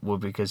fit? Well,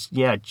 because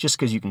just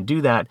because you can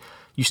do that,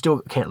 you still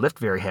can't lift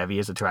very heavy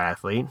as a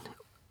triathlete,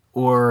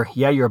 or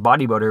you're a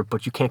bodybuilder,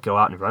 but you can't go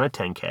out and run a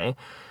 10K.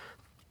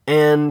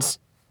 And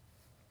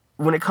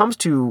when it comes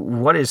to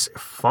what is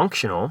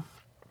functional,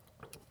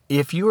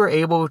 if you are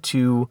able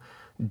to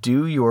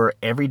do your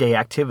everyday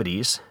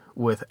activities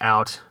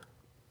without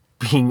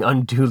being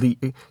unduly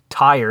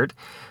tired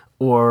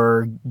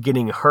or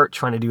getting hurt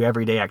trying to do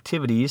everyday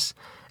activities,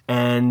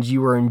 and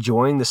you are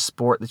enjoying the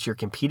sport that you're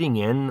competing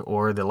in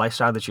or the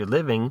lifestyle that you're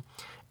living,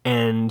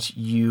 and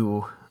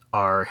you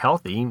are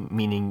healthy,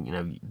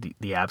 meaning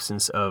the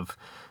absence of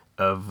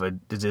a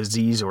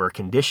disease or a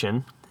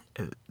condition,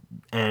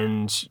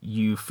 and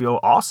you feel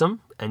awesome,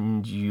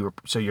 and you're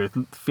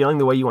feeling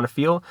the way you want to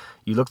feel,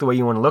 you look the way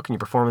you want to look, and you're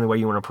performing the way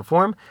you want to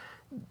perform,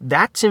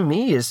 that to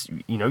me is,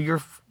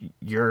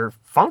 you're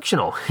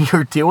functional.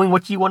 You're doing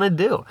what you want to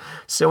do.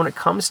 So when it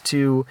comes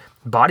to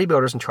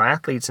bodybuilders and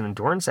triathletes and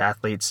endurance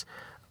athletes,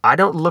 I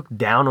don't look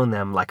down on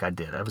them like I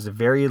did. I was a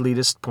very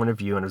elitist point of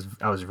view, and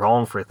I was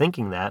wrong for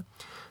thinking that.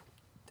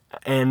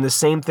 And the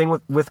same thing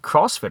with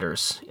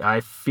CrossFitters. I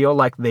feel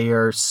like they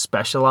are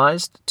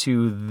specialized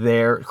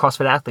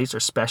CrossFit athletes are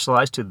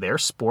specialized to their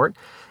sport,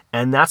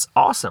 and that's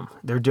awesome.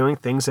 They're doing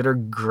things that are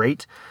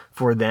great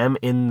for them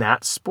in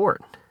that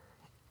sport.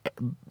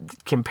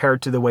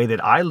 Compared to the way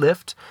that I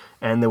lift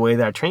and the way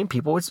that I train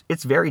people,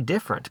 it's very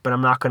different. But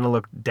I'm not going to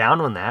look down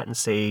on that and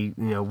say,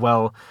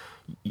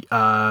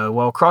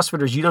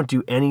 CrossFitters, you don't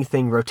do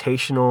anything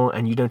rotational,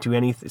 and you don't do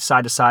any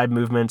side-to-side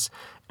movements,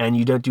 and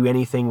you don't do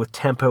anything with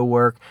tempo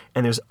work,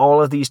 and there's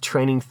all of these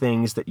training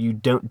things that you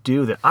don't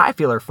do that I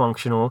feel are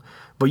functional,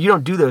 but you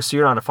don't do those, so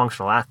you're not a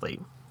functional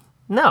athlete.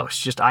 No,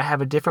 it's just I have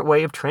a different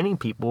way of training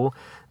people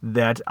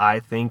that I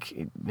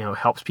think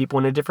helps people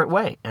in a different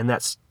way, and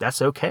that's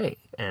okay.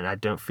 And I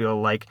don't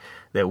feel like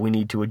that we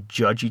need to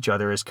judge each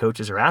other as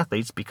coaches or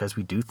athletes because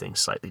we do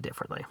things slightly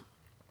differently.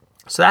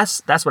 So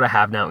that's what I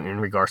have now in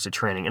regards to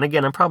training. And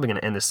again, I'm probably going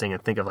to end this thing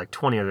and think of like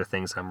 20 other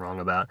things I'm wrong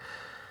about.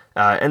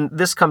 And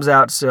this comes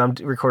out, so I'm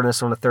recording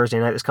this on a Thursday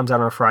night. This comes out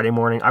on a Friday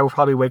morning. I will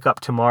probably wake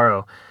up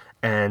tomorrow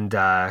and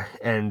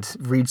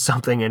read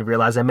something and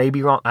realize I may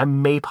be wrong. I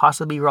may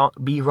possibly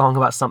be wrong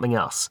about something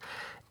else.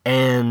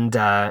 And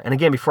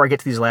again, before I get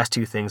to these last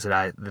two things that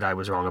I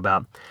was wrong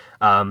about,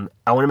 I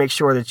want to make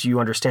sure that you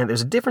understand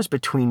there's a difference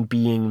between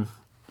being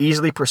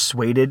easily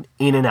persuaded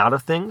in and out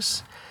of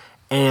things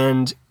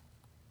and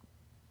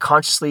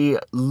consciously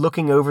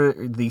looking over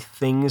the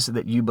things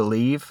that you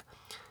believe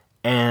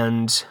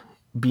and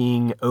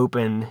being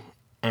open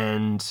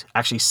and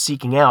actually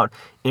seeking out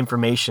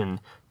information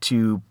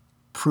to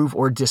prove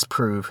or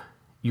disprove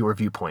your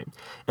viewpoint.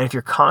 And if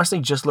you're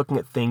constantly just looking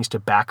at things to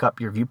back up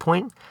your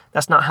viewpoint,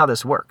 that's not how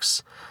this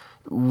works.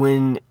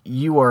 When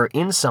you are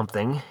in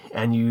something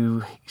and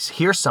you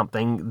hear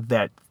something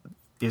that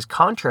is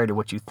contrary to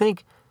what you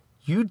think,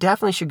 you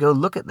definitely should go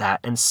look at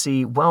that and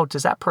see, well,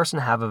 does that person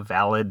have a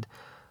valid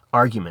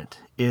argument?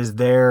 Is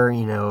there,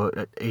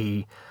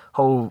 a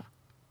whole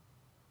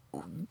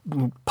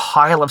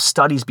pile of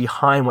studies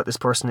behind what this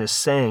person is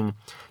saying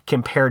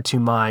compared to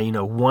my,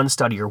 one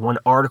study or one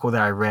article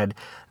that I read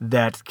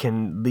that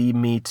can lead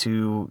me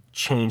to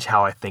change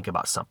how I think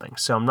about something.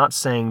 So I'm not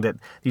saying that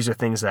these are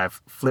things that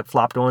I've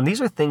flip-flopped on. These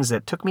are things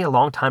that took me a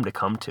long time to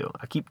come to.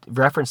 I keep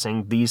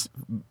referencing these,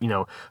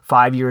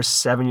 5 years,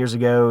 7 years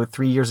ago,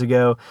 3 years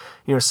ago.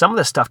 Some of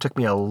this stuff took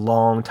me a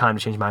long time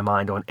to change my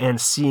mind on, and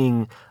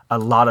seeing a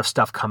lot of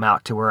stuff come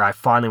out to where I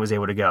finally was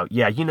able to go,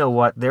 yeah, you know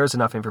what? There's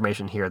enough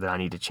information here that I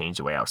need to change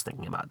the way I was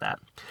thinking about that.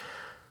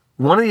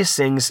 One of these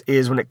things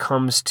is when it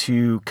comes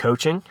to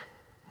coaching,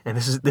 and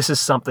this is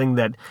something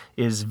that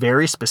is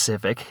very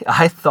specific,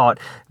 I thought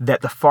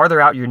that the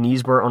farther out your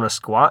knees were on a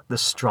squat, the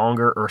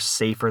stronger or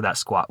safer that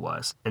squat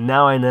was. And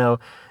now I know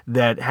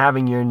that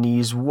having your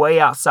knees way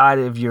outside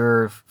of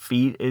your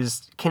feet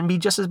can be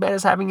just as bad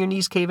as having your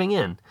knees caving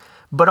in.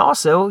 But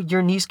also,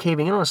 your knees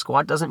caving in on a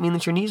squat doesn't mean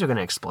that your knees are going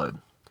to explode.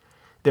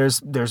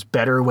 There's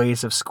better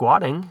ways of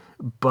squatting,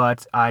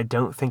 but I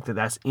don't think that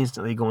that's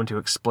instantly going to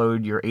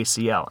explode your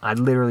ACL. I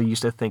literally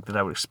used to think that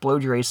I would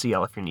explode your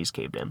ACL if your knees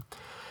caved in.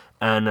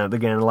 And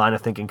again, a line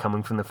of thinking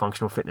coming from the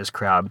functional fitness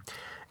crowd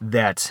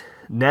that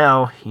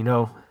now,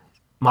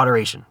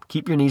 moderation.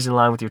 Keep your knees in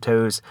line with your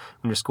toes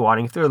when you're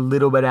squatting. If they're a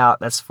little bit out,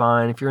 that's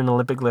fine. If you're in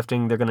Olympic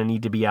lifting, they're going to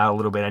need to be out a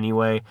little bit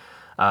anyway.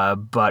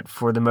 But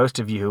for the most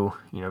of you,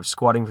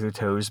 squatting with your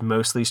toes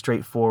mostly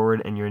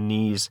straightforward and your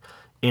knees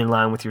in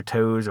line with your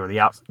toes or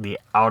your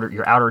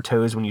outer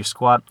toes when you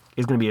squat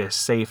is going to be a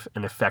safe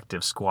and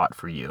effective squat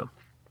for you.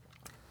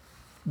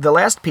 The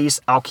last piece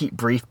I'll keep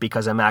brief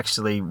because I'm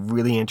actually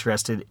really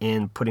interested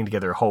in putting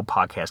together a whole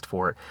podcast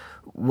for it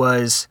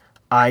was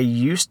I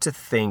used to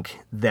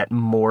think that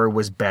more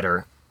was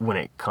better when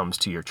it comes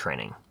to your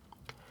training.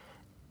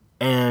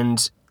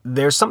 And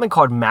there's something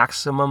called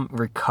maximum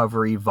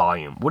recovery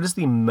volume. What is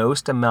the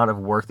most amount of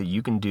work that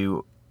you can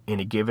do in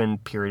a given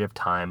period of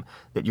time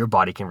that your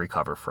body can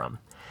recover from?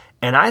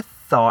 And I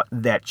thought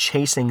that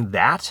chasing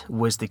that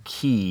was the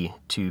key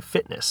to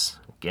fitness.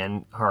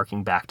 Again,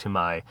 harking back to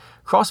my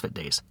CrossFit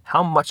days.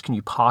 How much can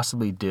you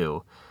possibly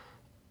do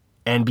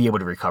and be able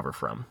to recover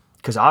from?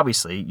 Because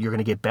obviously you're going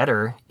to get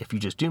better if you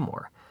just do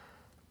more.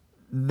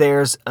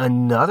 There's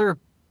another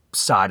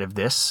side of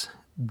this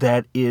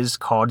that is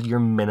called your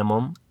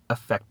minimum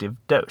effective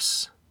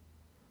dose.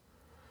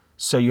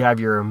 So you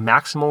have your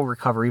maximal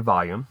recovery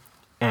volume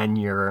and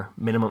your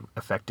minimum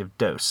effective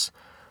dose.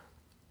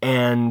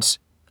 And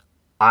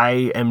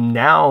I am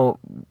now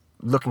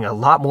looking a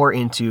lot more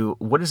into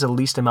what is the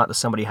least amount that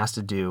somebody has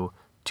to do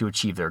to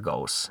achieve their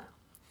goals.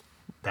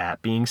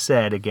 That being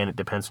said, again, it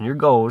depends on your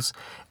goals.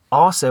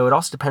 Also, it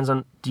also depends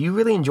on, do you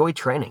really enjoy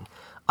training?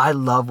 I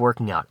love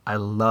working out. I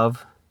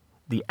love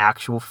the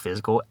actual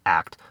physical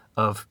act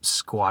of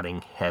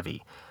squatting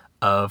heavy,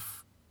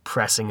 of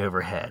pressing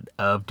overhead,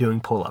 of doing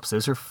pull-ups.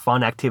 Those are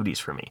fun activities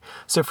for me.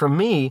 So for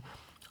me,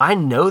 I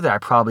know that I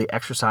probably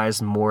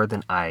exercise more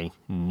than I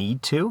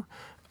need to.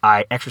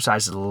 I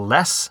exercise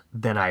less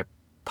than I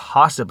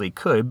possibly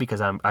could because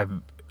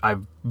I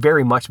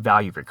very much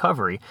value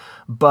recovery,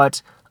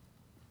 but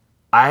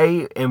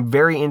I am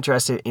very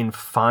interested in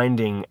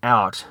finding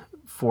out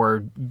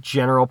for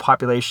general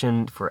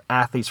population, for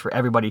athletes, for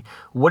everybody,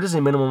 what is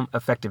a minimum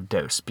effective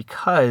dose?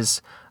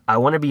 Because I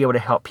want to be able to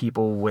help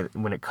people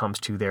when it comes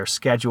to their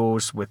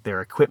schedules, with their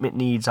equipment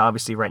needs.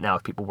 Obviously, right now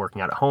with people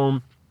working out at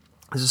home,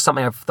 this is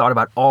something I've thought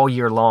about all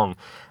year long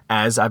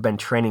as I've been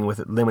training with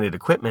limited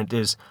equipment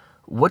is,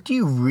 what do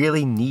you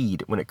really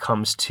need when it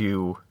comes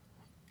to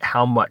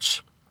how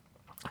much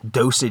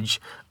dosage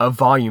of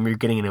volume you're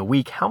getting in a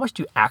week? How much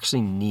do you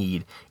actually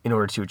need in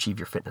order to achieve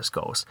your fitness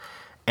goals?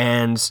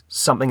 And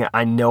something that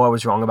I know I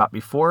was wrong about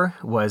before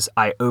was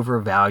I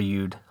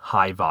overvalued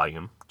high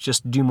volume.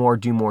 Just do more,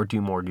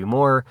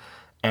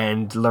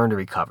 and learn to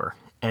recover.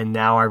 And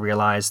now I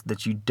realize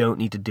that you don't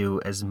need to do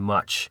as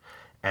much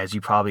as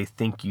you probably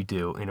think you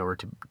do in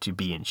order to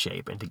be in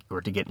shape or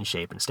to get in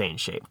shape and stay in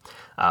shape.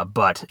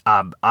 But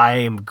I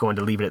am going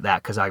to leave it at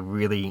that because I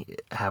really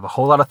have a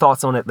whole lot of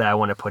thoughts on it that I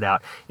want to put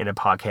out in a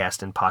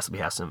podcast and possibly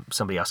have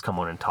somebody else come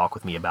on and talk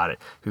with me about it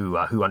who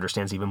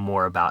understands even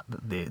more about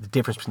the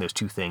difference between those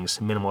two things,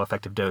 minimal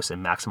effective dose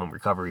and maximum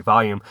recovery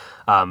volume,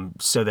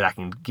 so that I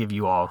can give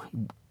you all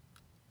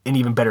an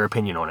even better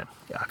opinion on it.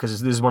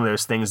 Because this is one of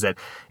those things that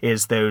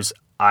is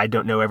I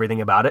don't know everything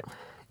about it,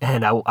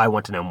 and I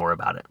want to know more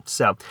about it.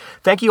 So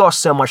thank you all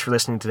so much for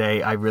listening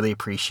today. I really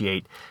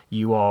appreciate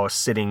you all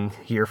sitting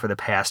here for the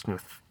past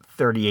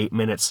 38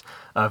 minutes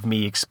of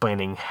me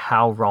explaining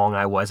how wrong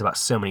I was about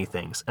so many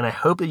things. And I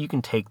hope that you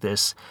can take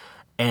this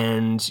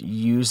and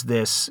use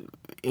this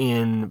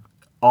in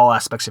all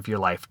aspects of your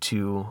life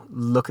to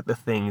look at the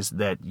things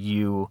that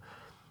you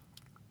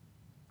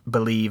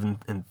believe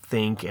and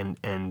think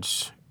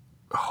and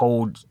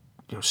hold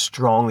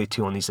strongly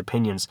to on these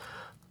opinions.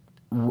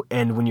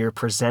 And when you're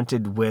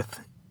presented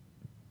with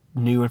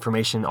new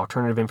information,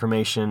 alternative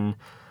information,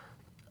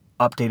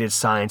 updated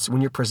science, when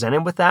you're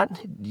presented with that,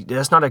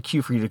 that's not a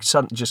cue for you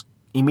to just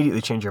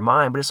immediately change your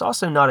mind, but it's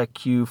also not a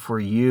cue for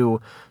you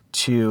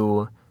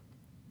to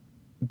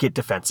get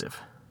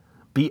defensive.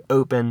 Be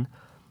open,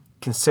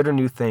 consider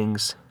new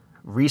things,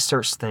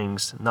 research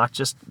things, not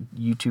just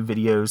YouTube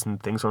videos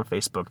and things on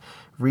Facebook.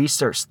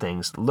 Research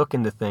things, look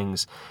into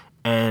things,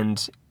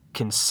 and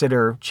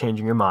consider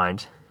changing your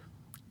mind.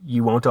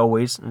 You won't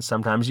always, and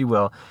sometimes you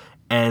will,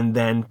 and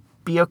then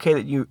be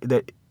okay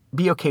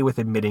be okay with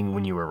admitting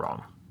when you were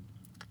wrong.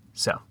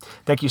 So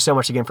thank you so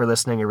much again for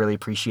listening. I really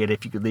appreciate it.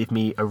 If you could leave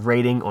me a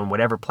rating on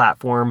whatever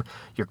platform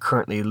you're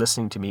currently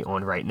listening to me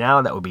on right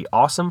now, that would be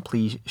awesome.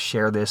 Please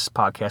share this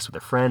podcast with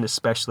a friend,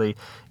 especially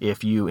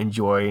if you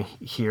enjoy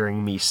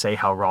hearing me say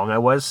how wrong I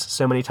was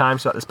so many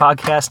times throughout this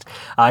podcast.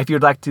 If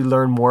you'd like to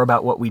learn more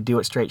about what we do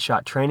at Straight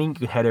Shot Training, you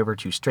can head over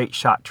to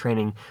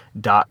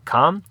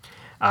straightshottraining.com.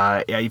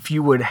 If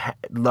you would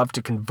love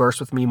to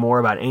converse with me more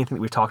about anything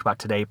that we've talked about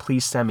today,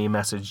 please send me a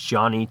message,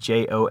 Johnny,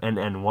 Jonny,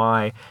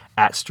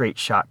 at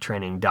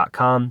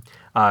straightshottraining.com.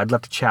 I'd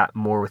love to chat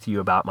more with you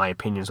about my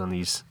opinions on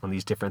these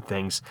different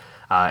things.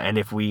 And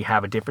if we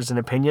have a difference in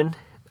opinion,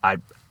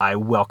 I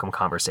welcome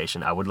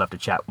conversation. I would love to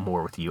chat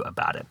more with you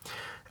about it.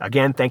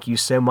 Again, thank you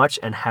so much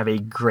and have a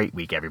great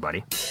week,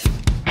 everybody.